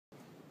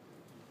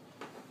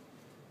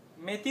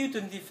Matthew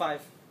 25.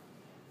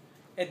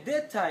 At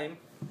that time,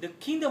 the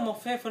kingdom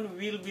of heaven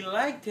will be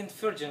like 10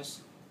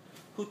 virgins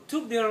who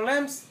took their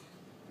lamps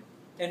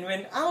and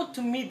went out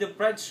to meet the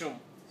bridegroom.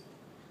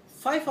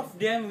 5 of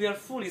them were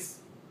foolish,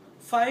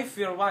 5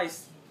 were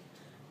wise.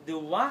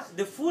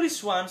 The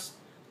foolish ones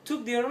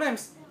took their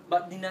lamps,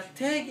 but did not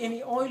take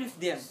any oil with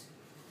them.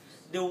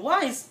 The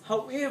wise,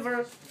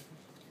 however,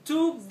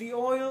 took the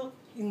oil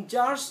in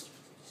jars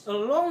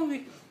along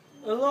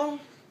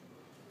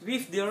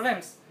with their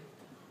lamps.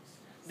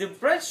 The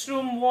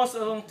bridegroom was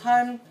a long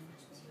time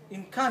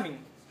in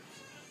coming,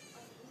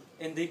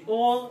 and they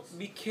all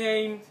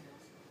became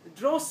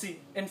drowsy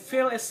and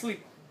fell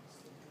asleep.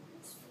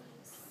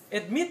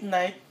 At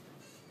midnight,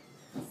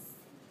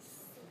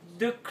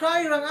 the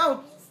cry rang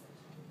out,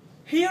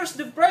 "Here's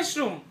the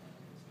bridegroom!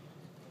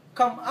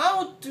 Come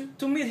out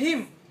to meet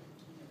him!"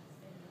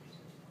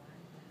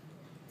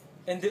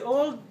 And the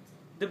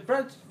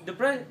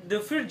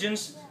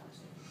virgins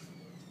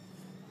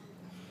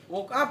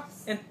woke up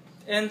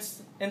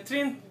and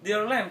trimmed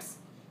their lamps.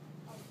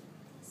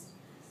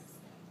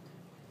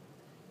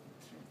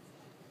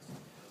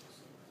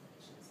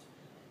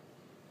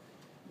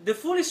 The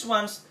foolish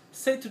ones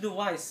said to the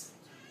wise,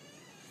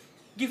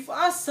 "Give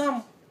us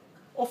some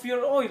of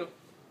your oil.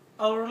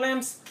 Our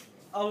lamps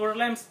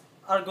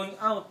are going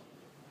out."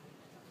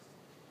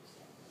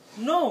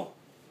 "No,"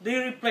 they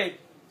replied.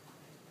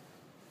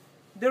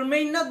 "There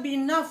may not be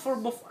enough for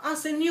both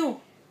us and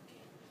you.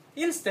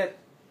 Instead,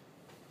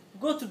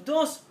 go to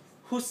those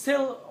who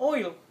sell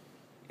oil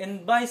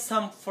and buy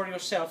some for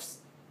yourselves."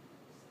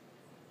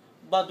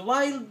 But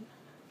while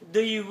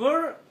they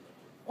were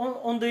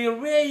on their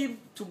way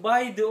to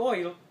buy the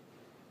oil,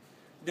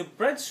 the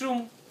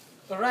bridegroom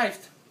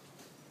arrived.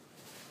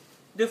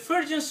 The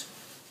virgins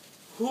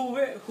who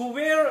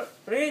were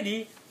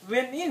ready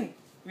went in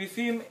with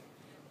him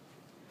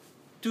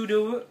to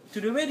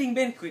the wedding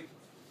banquet,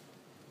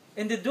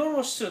 and the door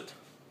was shut.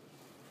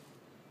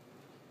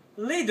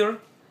 Later,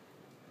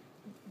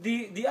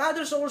 the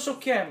others also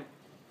came.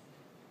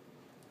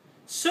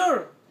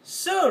 "Sir,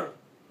 sir,"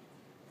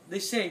 they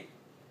said,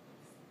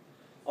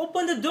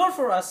 "open the door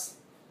for us."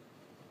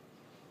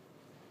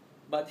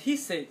 But he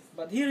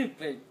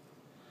replied,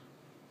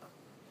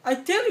 "I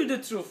tell you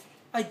the truth,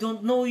 I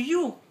don't know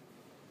you.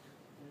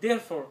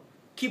 Therefore,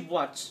 keep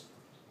watch,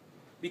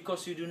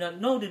 because you do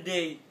not know the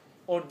day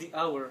or the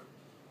hour."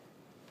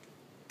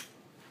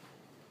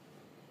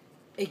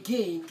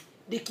 Again,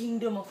 the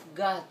kingdom of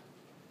God,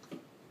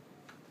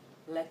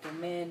 like a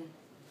man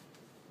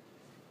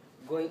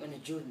going on a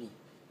journey,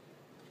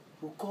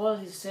 who called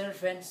his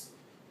servants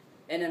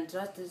and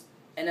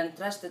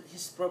entrusted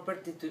his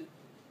property to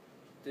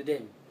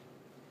them.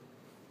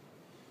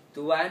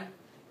 To one,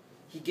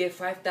 he gave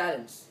 5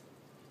 talents,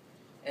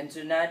 and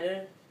to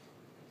another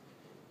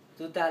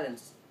 2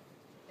 talents,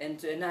 and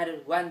to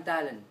another 1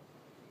 talent,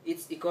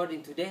 each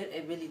according to their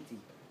ability.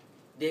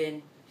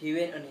 Then he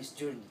went on his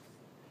journey.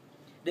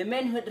 The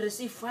man who had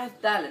received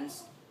 5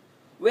 talents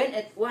went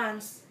at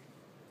once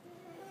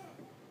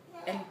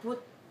and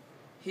put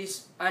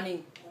his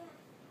money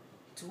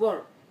to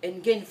work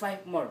and gained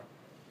 5 more.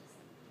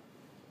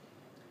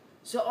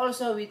 So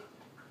also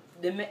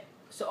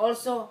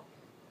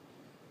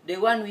the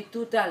one with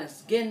 2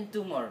 talents gained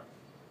 2 more.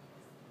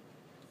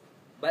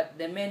 But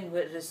the man who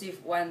had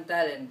received 1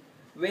 talent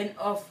went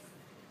off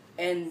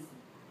and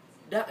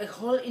dug a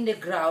hole in the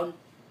ground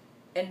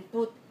and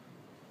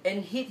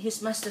hid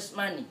his master's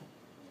money.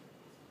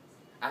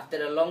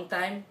 After a long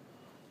time,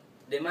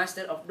 the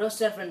master of those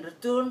servants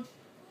returned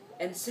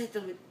and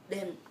settled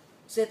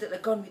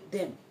account with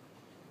them.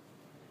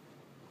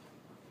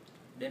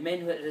 The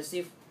man who had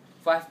received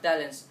 5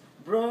 talents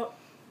brought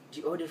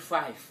the other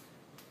 5.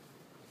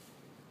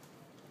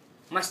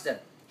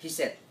 "Master," he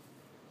said,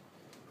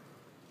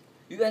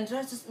 "you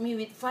entrusted me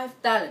with 5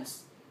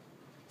 talents.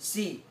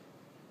 See,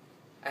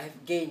 I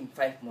have gained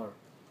 5 more."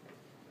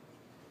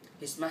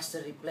 His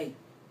master replied,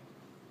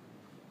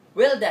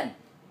 "Well done,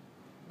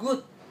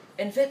 good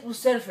and faithful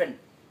servant.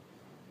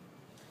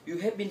 You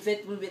have been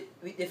faithful with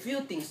a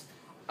few things.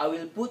 I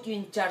will put you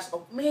in charge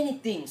of many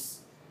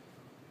things.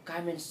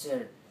 Come and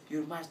share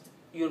your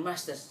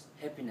master's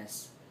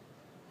happiness."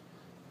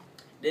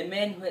 The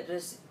man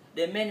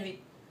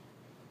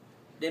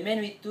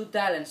with 2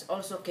 talents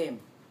also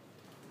came.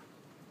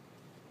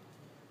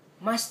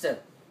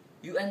 "Master,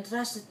 you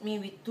entrusted me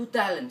with 2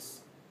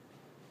 talents.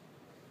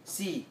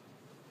 See,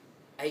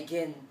 I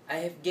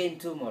have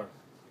gained 2 more."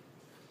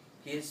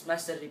 His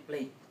master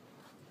replied,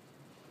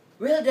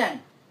 "Well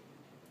done,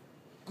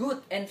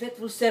 good and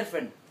faithful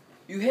servant.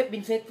 You have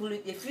been faithful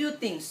with a few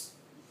things.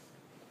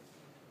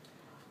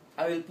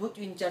 I will put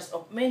you in charge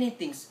of many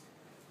things.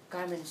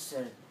 Come and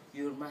share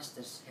your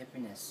master's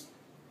happiness."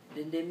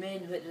 Then the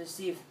man who had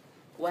received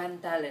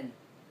 1 talent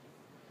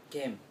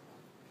came.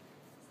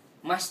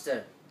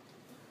 "Master,"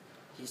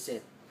 he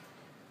said,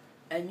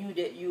 "I knew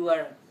that you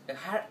are a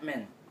hard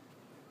man,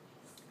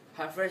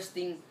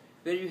 harvesting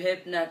where you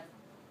have not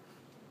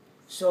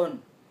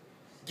sown,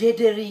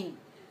 gathering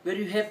where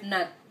you have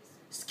not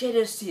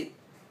scattered seed.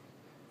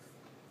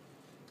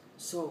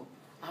 So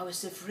I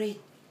was afraid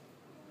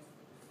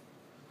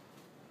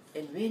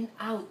and went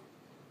out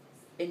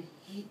and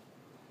hid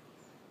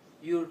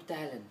your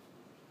talent.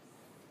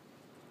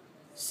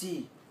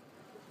 See,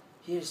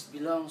 here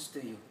belongs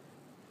to you.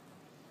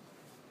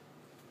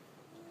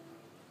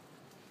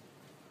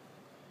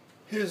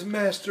 His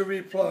master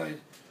replied,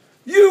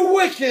 "You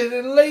wicked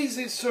and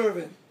lazy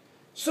servant!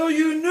 So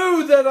you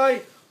knew that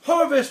I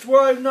harvest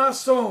where I have not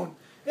sown,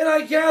 and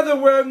I gather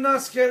where I have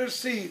not scattered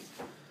seed.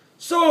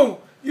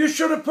 So you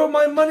should have put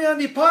my money on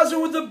deposit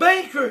with the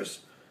bankers,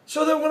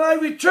 so that when I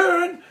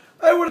return,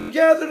 I would have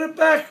gathered it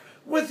back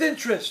with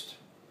interest.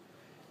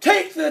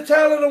 Take the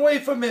talent away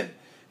from him,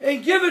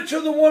 and give it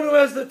to the one who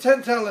has the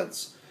 10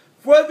 talents.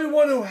 For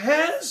everyone who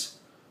has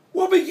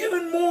will be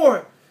given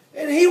more,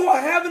 and he will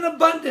have an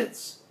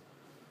abundance.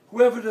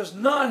 Whoever does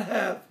not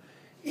have,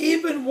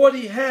 even what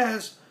he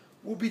has,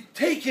 will be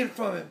taken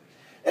from him.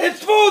 And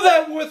throw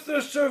that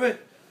worthless servant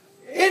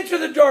into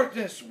the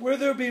darkness, where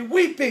there will be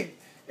weeping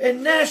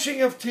and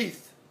gnashing of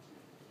teeth."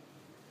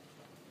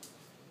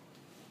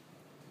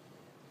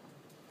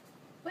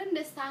 When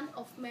the Son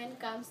of Man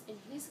comes in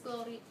his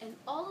glory and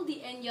all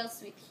the angels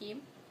with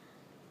him,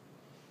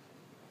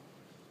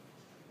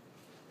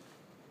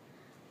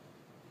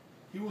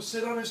 He will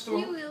sit on his he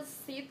throne. will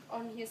sit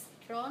on his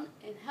throne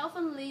in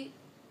heavenly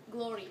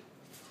glory.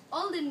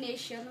 All the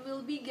nations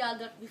will be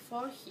gathered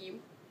before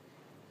him,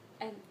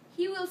 and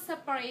he will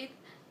separate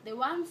the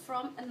one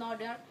from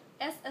another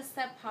as a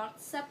shepherd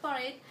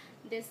separates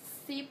the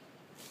sheep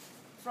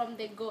from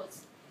the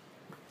goats.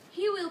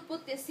 He will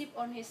put the sheep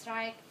on his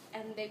right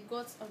and the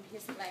goats on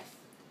his left.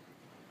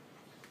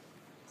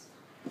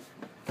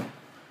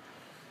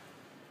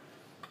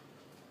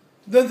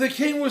 Then the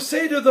king will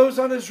say to those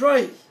on his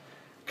right,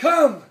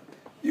 "Come,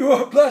 you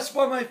are blessed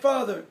by my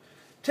Father.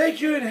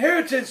 Take your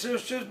inheritance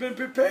which has been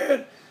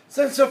prepared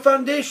since the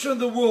foundation of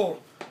the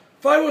world.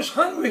 For I was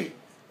hungry,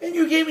 and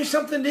you gave me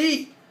something to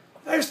eat.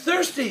 I was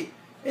thirsty,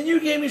 and you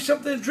gave me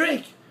something to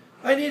drink.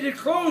 I needed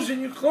clothes,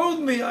 and you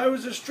clothed me. I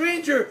was a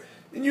stranger,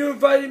 and you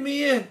invited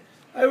me in.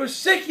 I was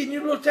sick, and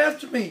you looked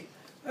after me.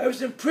 I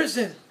was in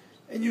prison,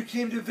 and you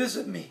came to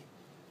visit me."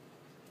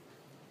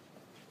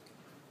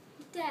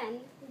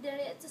 Then the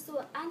righteous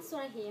will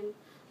answer him,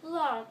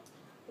 "Lord,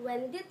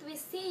 when did we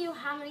see you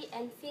hungry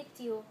and feed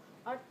you,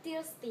 or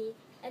thirsty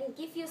and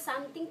give you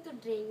something to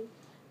drink?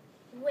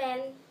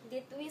 When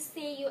did we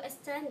see you a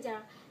stranger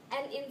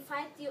and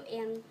invite you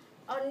in,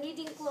 or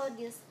needing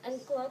clothes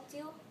and clothe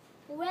you?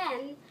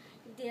 When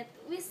did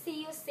we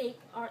see you sick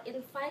or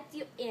invite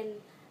you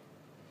in,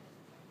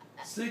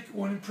 Sick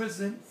or in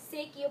prison.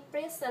 seek you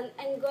prison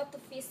and go to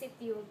visit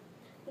you?"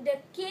 The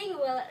king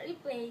will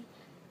reply,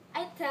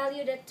 "I tell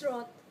you the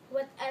truth,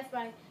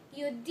 whatever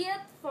you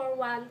did for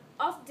one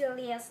of the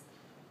least,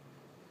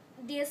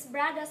 these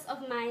brothers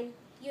of mine,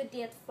 you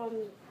did for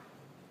me."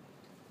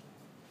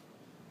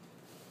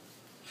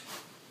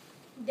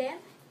 Then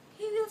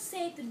he will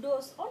say to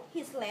those on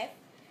his left,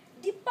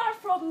 "Depart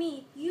from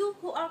me, you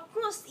who are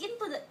cast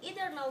into the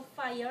eternal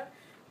fire,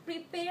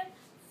 prepared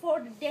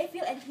for the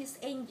devil and his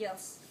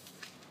angels.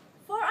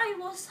 For I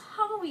was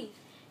hungry,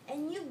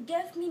 and you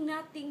gave me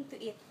nothing to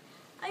eat.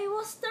 I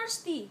was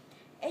thirsty,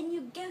 and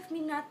you gave me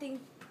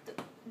nothing to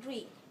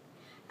drink.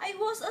 I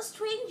was a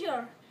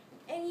stranger,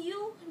 and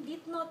you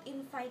did not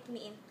invite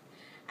me in.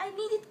 I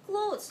needed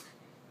clothes,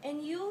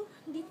 and you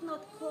did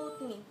not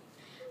clothe me.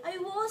 I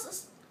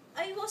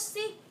was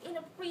sick in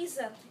a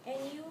prison,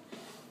 and you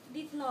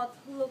did not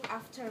look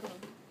after me."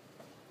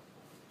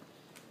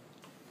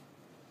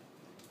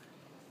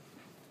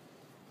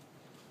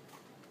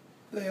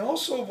 They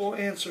also will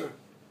answer,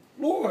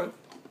 "Lord,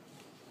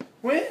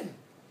 when?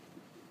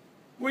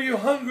 Were you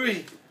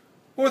hungry,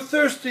 or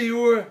thirsty,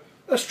 or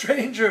a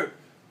stranger,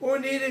 or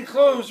needing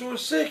clothes, or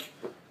sick,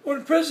 or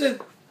in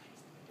prison,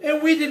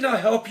 and we did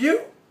not help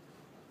you?"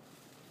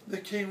 The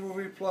king will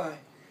reply,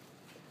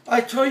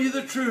 "I tell you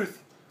the truth,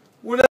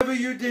 whatever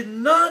you did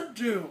not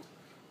do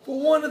for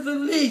one of the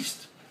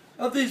least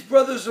of these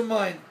brothers of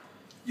mine,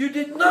 you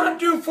did not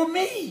do for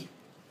me."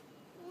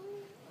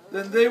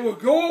 Then they will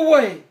go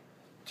away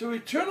to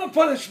eternal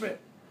punishment,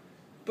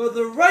 but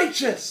the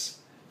righteous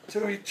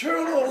to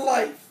eternal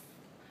life.